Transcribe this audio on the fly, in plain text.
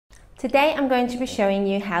Today I'm going to be showing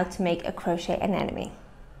you how to make a crochet anemone.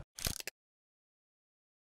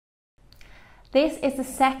 This is the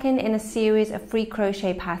second in a series of free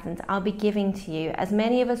crochet patterns I'll be giving to you as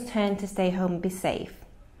many of us turn to stay home and be safe.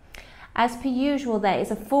 As per usual, there is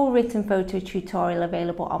a full written photo tutorial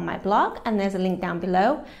available on my blog, and there's a link down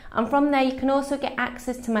below, and from there you can also get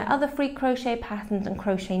access to my other free crochet patterns and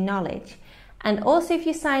crochet knowledge. And also if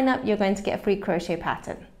you sign up, you're going to get a free crochet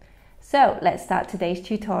pattern. So let's start today's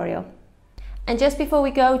tutorial. And just before we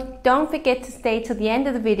go, don't forget to stay till the end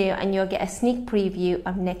of the video and you'll get a sneak preview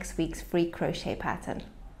of next week's free crochet pattern.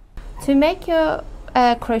 To make your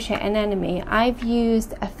crochet anemone, I've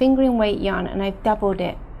used a fingering weight yarn and I've doubled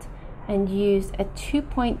it and used a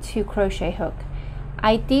 2.2 crochet hook.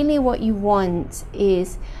 Ideally what you want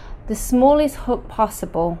is the smallest hook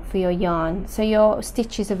possible for your yarn, so your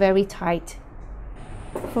stitches are very tight.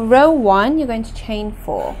 For row 1, you're going to chain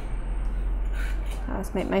 4.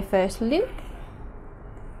 Let's make my first loop,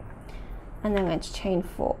 and then I'm going to chain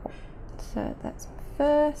 4. So that's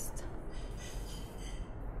first,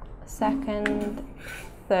 second,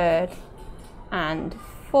 third, and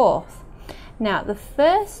fourth. Now the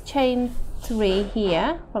first chain 3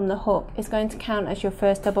 here from the hook is going to count as your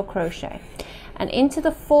first double crochet, and into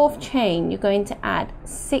the fourth chain you're going to add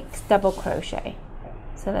 6 double crochet.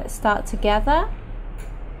 So let's start together.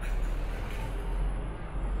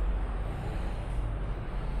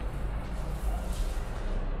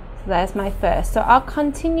 So there's my first. So I'll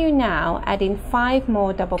continue now adding 5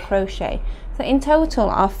 more double crochet. So in total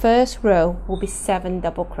our first row will be 7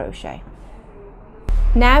 double crochet.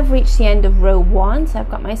 Now I've reached the end of row 1, so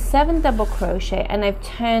I've got my 7 double crochet and I've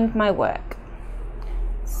turned my work.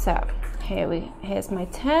 So here's my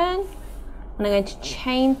turn, and I'm going to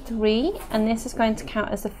chain 3, and this is going to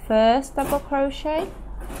count as the first double crochet.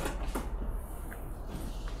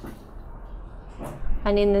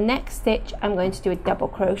 And in the next stitch I'm going to do a double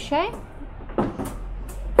crochet.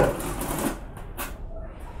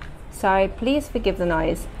 Sorry, please forgive the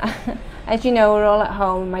noise. As you know, we're all at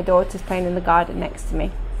home, my daughter's playing in the garden next to me.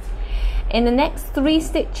 In the next 3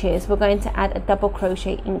 stitches we're going to add a double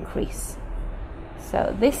crochet increase.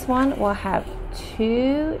 So this one will have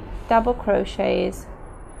 2 double crochets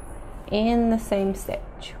in the same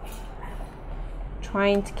stitch.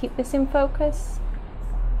 Trying to keep this in focus.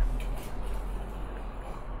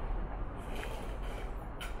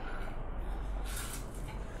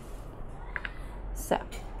 So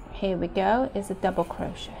here we go, is a double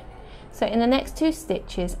crochet. So in the next 2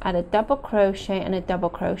 stitches add a double crochet and a double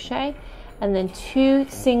crochet, and then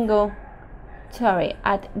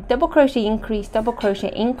add double crochet increase,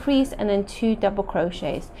 and then 2 double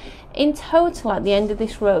crochets. In total at the end of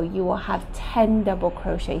this row you will have 10 double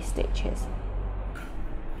crochet stitches.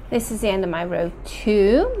 This is the end of my row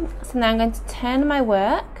 2. So now I'm going to turn my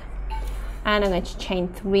work and I'm going to chain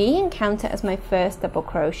 3 and count it as my first double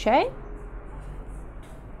crochet.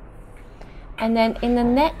 And then in the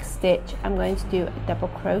next stitch I'm going to do a double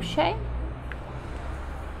crochet,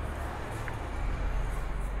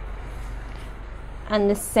 and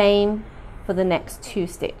the same for the next 2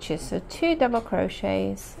 stitches. So 2 double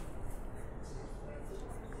crochets,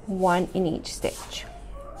 1 in each stitch.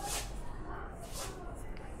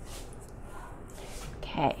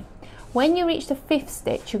 Okay, when you reach the 5th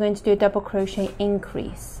stitch you're going to do a double crochet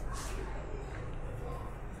increase.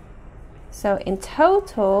 So in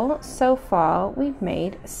total, so far, we've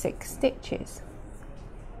made 6 stitches.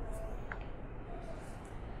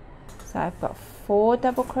 So I've got 4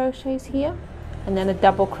 double crochets here, and then a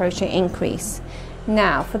double crochet increase.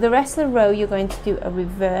 Now, for the rest of the row, you're going to do a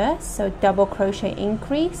reverse, so double crochet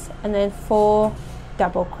increase, and then 4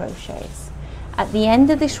 double crochets. At the end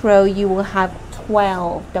of this row, you will have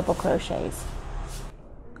 12 double crochets.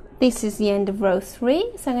 This is the end of row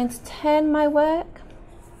 3, so I'm going to turn my work,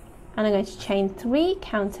 and I'm going to chain 3,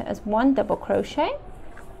 count it as 1 double crochet.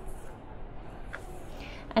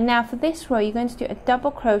 And now for this row you're going to do a double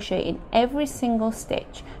crochet in every single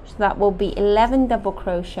stitch, so that will be 11 double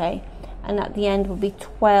crochet, and at the end will be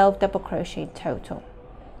 12 double crochet total.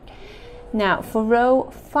 Now for row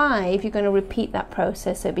 5 you're going to repeat that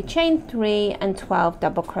process, so it'll be chain 3 and 12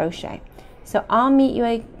 double crochet. So I'll meet you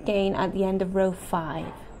again at the end of row 5.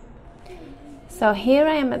 So here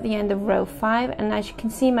I am at the end of row 5, and as you can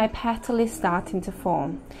see my petal is starting to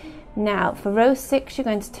form. Now for row 6 you're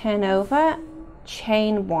going to turn over,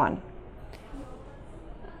 chain 1.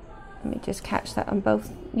 Let me just catch that on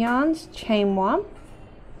both yarns, chain 1.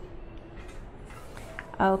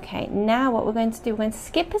 Okay, now what we're going to do, we're going to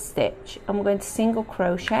skip a stitch and we're going to single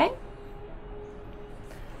crochet.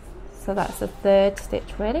 So that's the 3rd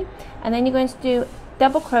stitch really, and then you're going to do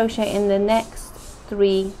double crochet in the next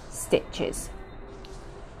 3 stitches. stitches.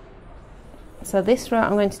 So this row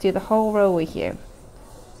I'm going to do the whole row with you.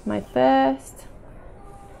 My first,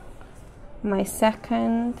 my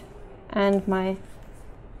second, and my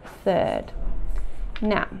third.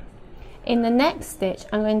 Now in the next stitch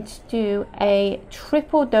I'm going to do a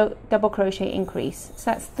triple double crochet increase.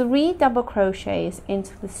 So that's 3 double crochets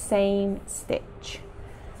into the same stitch.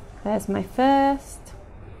 There's my first,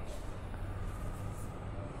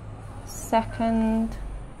 second,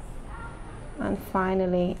 and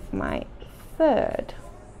finally my third.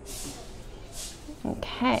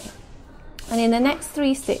 Okay, and in the next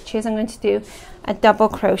 3 stitches I'm going to do a double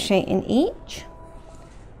crochet in each.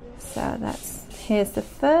 So here's the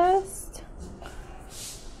first,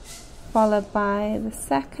 followed by the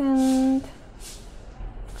second,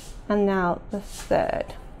 and now the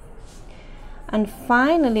third. And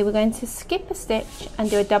finally we're going to skip a stitch and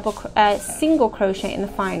do a single crochet in the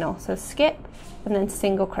final. So skip and then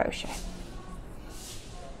single crochet.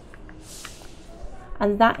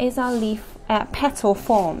 And that is our leaf petal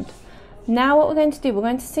formed. Now what we're going to do, we're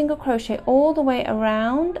going to single crochet all the way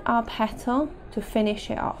around our petal to finish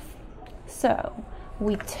it off. So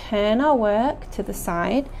we turn our work to the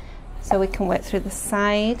side so we can work through the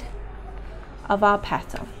side of our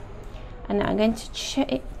petal. And now I'm going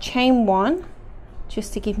to chain 1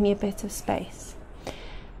 just to give me a bit of space.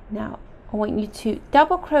 Now I want you to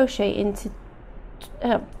double crochet into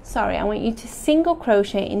I want you to single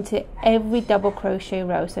crochet into every double crochet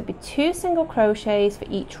row. So it'll be 2 single crochets for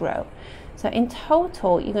each row. So in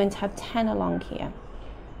total you're going to have 10 along here.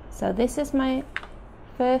 So this is my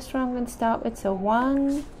first row I'm going to start with. So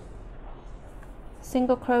 1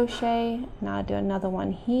 single crochet. Now I'll do another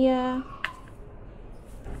one here.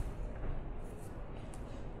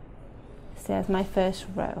 So there's my first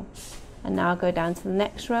row. And now I'll go down to the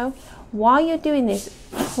next row. While you're doing this,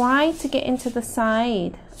 try to get into the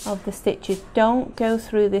side of the stitches. Don't go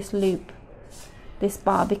through this loop, this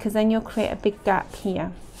bar, because then you'll create a big gap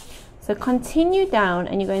here. So continue down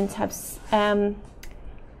and you're going to have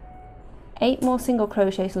 8 more single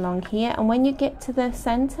crochets along here, and when you get to the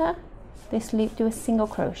center, this loop, do a single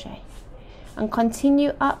crochet. And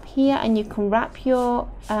continue up here, and you can wrap your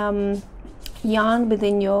yarn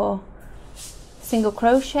within your single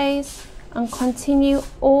crochets and continue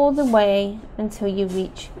all the way until you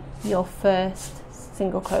reach your first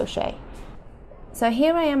single crochet. So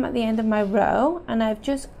here I am at the end of my row, and I've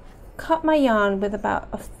just cut my yarn with about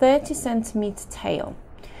a 30 centimeter tail.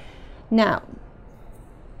 Now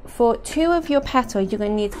for 2 of your petals you're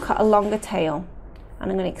going to need to cut a longer tail, and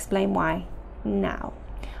I'm going to explain why now.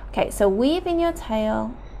 Okay, so weave in your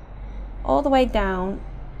tail all the way down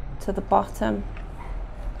to the bottom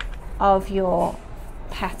of your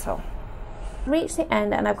petal. Reach the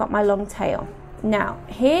end and I've got my long tail. Now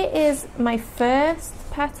here is my first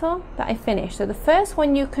petal that I finished. So the first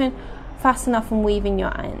one you can fasten off and weave in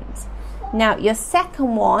your ends. Now your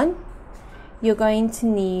second one you're going to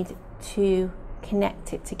need to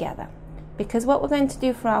connect it together, because what we're going to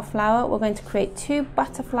do for our flower, we're going to create 2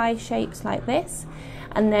 butterfly shapes like this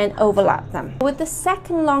and then overlap them. With the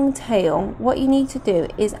second long tail, what you need to do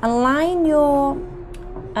is align your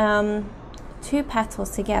 2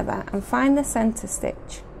 petals together and find the center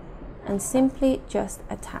stitch and simply just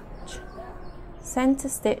attach center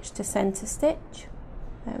stitch to center stitch.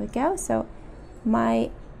 There we go. So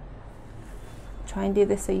try and do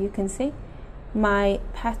this so you can see, my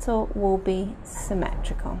petal will be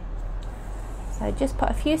symmetrical. So just put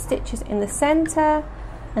a few stitches in the center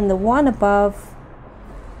and the one above,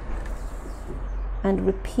 and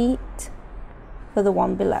repeat for the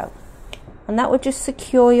one below. And that will just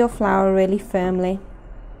secure your flower really firmly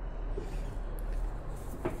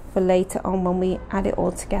for later on when we add it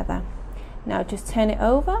all together. Now just turn it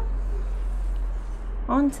over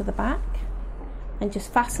onto the back and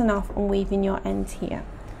just fasten off and weave in your end here.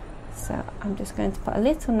 So I'm just going to put a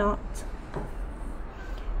little knot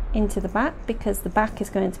into the back, because the back is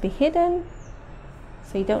going to be hidden,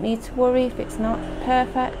 so you don't need to worry if it's not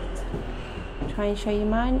perfect. Try and show you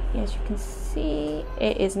mine. As you can see,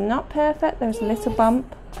 it is not perfect. There's a little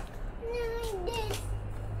bump,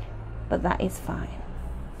 but that is fine.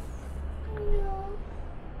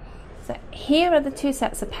 So here are the 2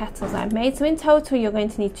 sets of petals I've made. So in total you're going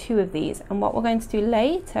to need 2 of these, and what we're going to do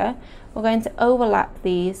later, we're going to overlap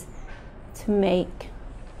these to make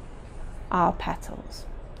our petals.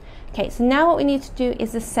 Okay, so now what we need to do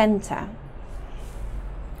is the center.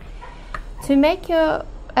 To make your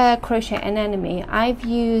Crochet Anemone, I've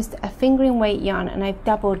used a fingering weight yarn and I've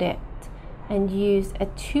doubled it and used a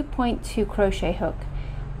 2.2 crochet hook.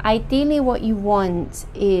 Ideally what you want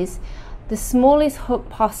is the smallest hook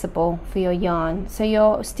possible for your yarn so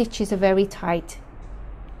your stitches are very tight.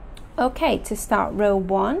 Okay, to start row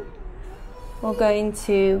 1, we're going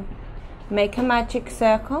to make a magic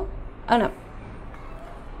circle. Oh no,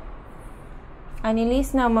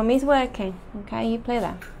 Annalise, no, Mummy's working. Okay, you play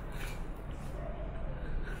there.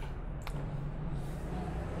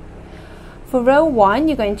 For row 1,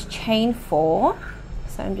 you're going to chain 4.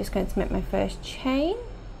 So I'm just going to make my first chain.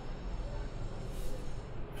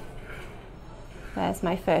 There's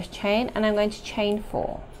my first chain, and I'm going to chain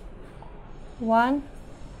 4. 1,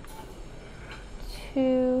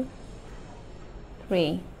 2,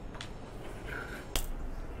 3.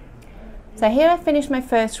 So here I finished my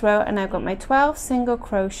first row, and I've got my 12 single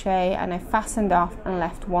crochet, and I fastened off and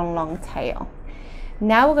left one long tail.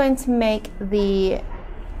 Now we're going to make the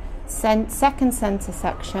second center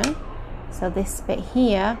section, so this bit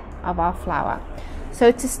here of our flower. So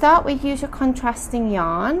to start with, use your contrasting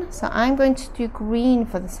yarn. So I'm going to do green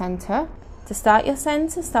for the center. To start your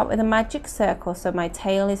center, start with a magic circle, so my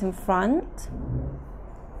tail is in front.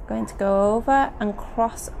 I'm going to go over and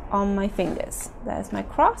cross on my fingers. There's my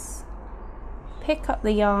cross. Pick up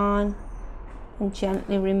the yarn and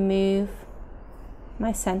gently remove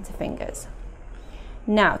my center fingers.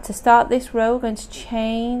 Now to start this row, we're going to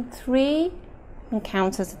chain 3 and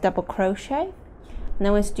count as a double crochet. And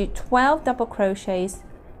then we're going to do 12 double crochets,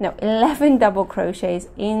 no, 11 double crochets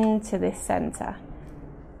into this center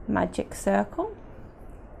magic circle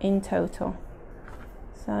in total.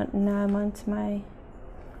 So now I'm onto my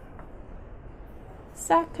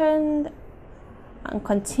second and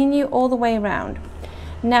continue all the way around.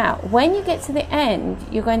 Now when you get to the end,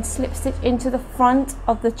 you're going to slip stitch into the front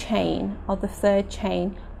of the chain, or the third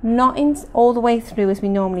chain, not in all the way through as we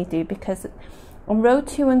normally do, because on row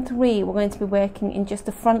 2 and 3 we're going to be working in just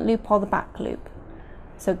the front loop or the back loop.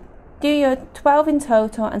 So do your 12 in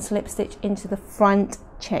total and slip stitch into the front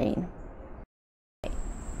chain.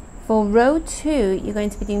 For row 2, you're going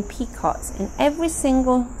to be doing picots in every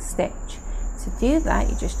single stitch. To do that,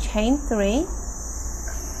 you just chain 3,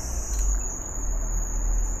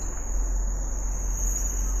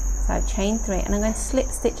 so I've chained 3, and I'm going to slip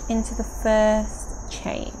stitch into the first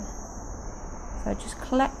chain. So I just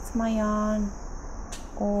collect my yarn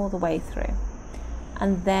all the way through,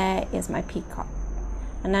 and there is my picot.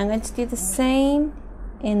 And I'm going to do the same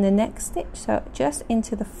in the next stitch, so just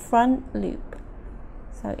into the front loop.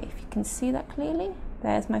 So if you can see that clearly,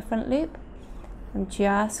 there's my front loop. I'm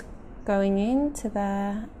just going into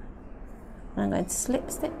there, and I'm going to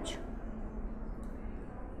slip stitch.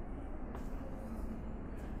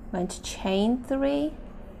 I'm going to chain 3,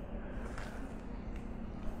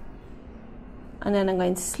 and then I'm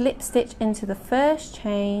going to slip stitch into the first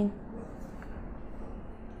chain,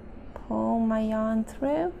 pull my yarn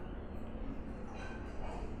through,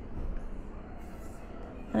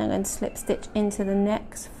 and I'm going to slip stitch into the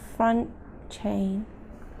next front chain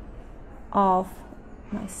of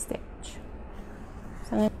my stitch.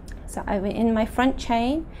 So I'm in my front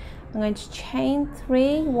chain, I'm going to chain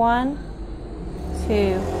 3, 1,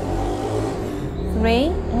 2, 3,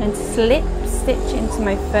 I'm going to slip stitch into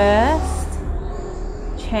my first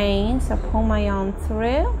chain, so pull my yarn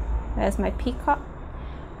through, there's my picot,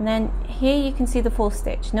 and then here you can see the full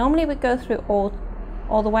stitch. Normally we go through all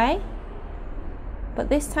the way, but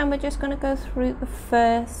this time we're just going to go through the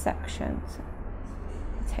first section. So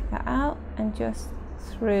take that out and just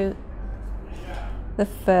through the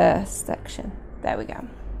first section. There we go.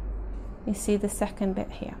 You see the second bit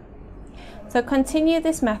here. So continue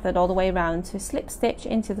this method all the way around. So slip stitch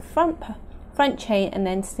into the front chain, and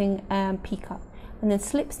then picot, and then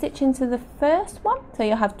slip stitch into the first one. So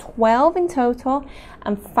you'll have 12 in total,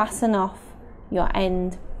 and fasten off your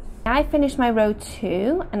end. I finished my row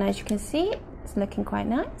 2, and as you can see, it's looking quite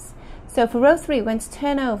nice. So for row 3, we're going to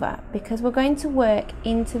turn over because we're going to work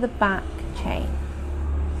into the back chain.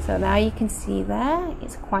 So now you can see there,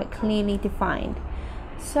 it's quite clearly defined.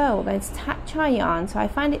 So we're going to attach our yarn. So I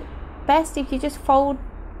find it best if you just fold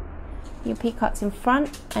your picots in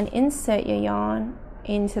front and insert your yarn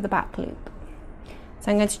into the back loop.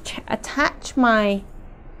 So I'm going to attach my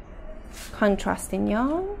contrasting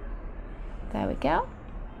yarn. There we go.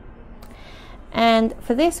 And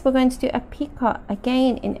for this, we're going to do a picot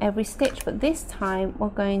again in every stitch, but this time we're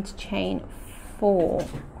going to chain 4.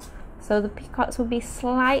 So the picots will be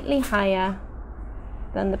slightly higher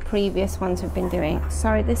than the previous ones we've been doing.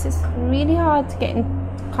 Sorry, this is really hard to get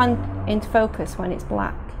into focus when it's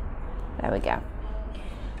black. There we go.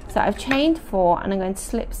 So I've chained 4, and I'm going to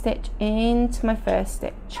slip stitch into my first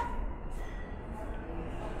stitch.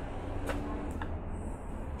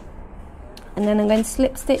 And then I'm going to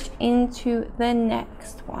slip stitch into the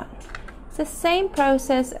next one. It's the same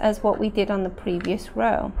process as what we did on the previous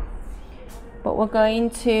row, but we're going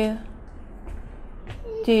to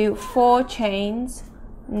do 4 chains,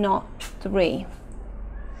 not 3.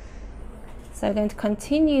 So we're going to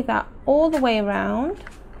continue that all the way around.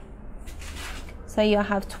 So you'll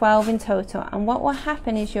have 12 in total, and what will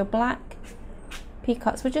happen is your black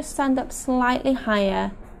peacocks will just stand up slightly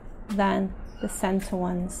higher than the center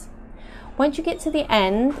ones. Once you get to the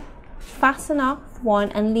end, fasten off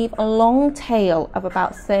one and leave a long tail of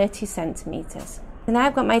about 30 centimeters. So now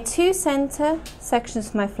I've got my 2 center sections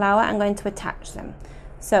of my flower. I'm going to attach them.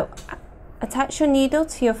 So attach your needle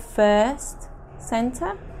to your first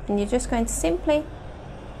center, and you're just going to simply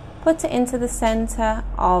put it into the center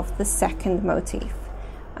of the second motif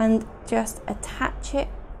and just attach it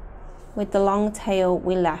with the long tail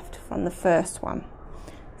we left from the first one.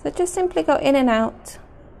 So just simply go in and out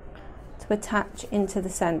to attach into the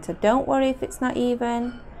center. Don't worry if it's not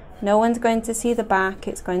even. No one's going to see the back.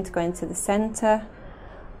 It's going to go into the center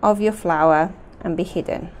of your flower and be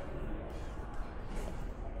hidden.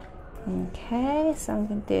 Okay, so I'm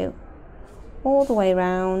going to do all the way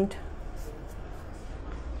around.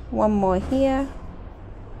 One more here.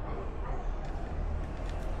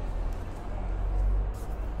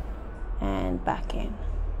 And back in.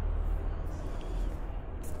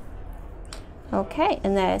 Okay,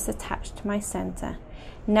 and there it's attached to my center.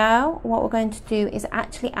 Now what we're going to do is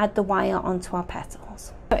actually add the wire onto our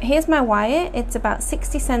petals. So here's my wire. It's about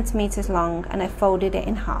 60 centimeters long, and I folded it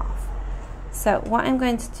in half. So what I'm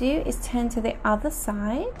going to do is turn to the other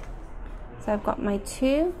side. So I've got my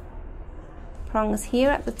 2 prongs here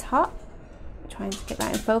at the top, trying to get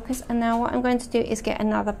that in focus, and now what I'm going to do is get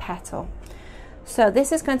another petal. So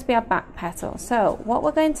this is going to be our back petal. So what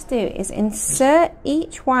we're going to do is insert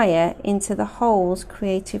each wire into the holes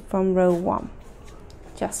created from row 1,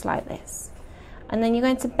 just like this. And then you're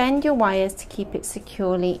going to bend your wires to keep it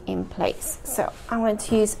securely in place. So I'm going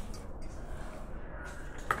to use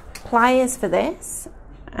pliers for this,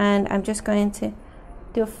 and I'm just going to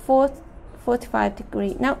do a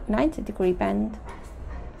 90 degree bend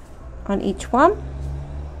on each one,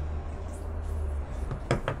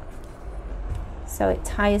 so it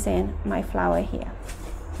ties in my flower here.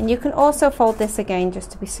 And you can also fold this again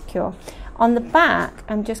just to be secure. On the back,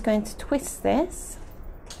 I'm just going to twist this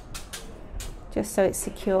just so it's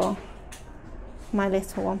secure, my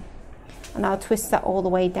little one, and I'll twist that all the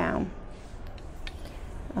way down.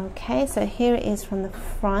 Okay, so here it is from the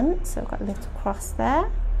front, so I've got a little cross there.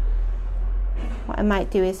 What I might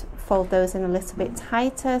do is fold those in a little bit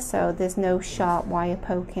tighter so there's no sharp wire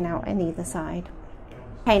poking out on either side.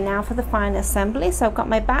 Okay, now for the final assembly. So I've got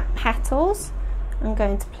my back petals. I'm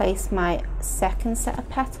going to place my second set of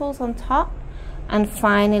petals on top, and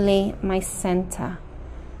finally my center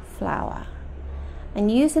flower. And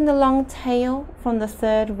using the long tail from the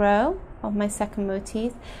 3rd row of my second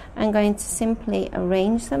motif, I'm going to simply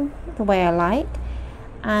arrange them the way I like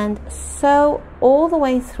and sew all the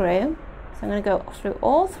way through. So I'm going to go through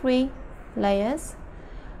all 3 layers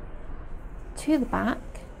to the back,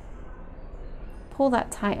 pull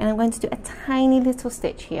that tight, and I'm going to do a tiny little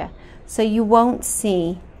stitch here so you won't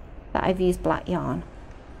see that I've used black yarn.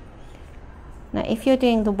 Now if you're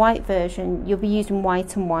doing the white version, you'll be using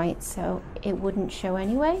white and white, so it wouldn't show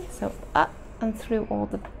anyway. So up and through all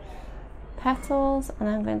the petals, and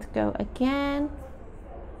I'm going to go again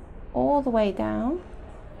all the way down,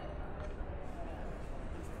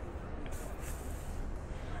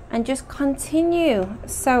 and just continue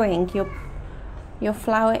sewing your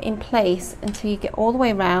flower in place until you get all the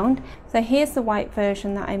way around. So here's the white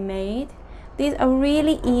version that I made. These are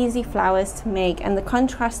really easy flowers to make, and the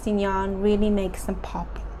contrasting yarn really makes them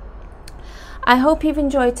pop. I hope you've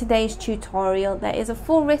enjoyed today's tutorial. There is a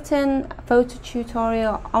full written photo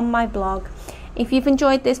tutorial on my blog. If you've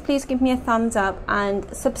enjoyed this, please give me a thumbs up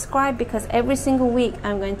and subscribe, because every single week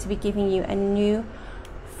I'm going to be giving you a new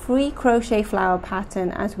free crochet flower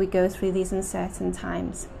pattern as we go through these uncertain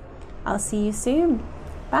times. I'll see you soon.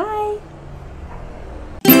 Bye.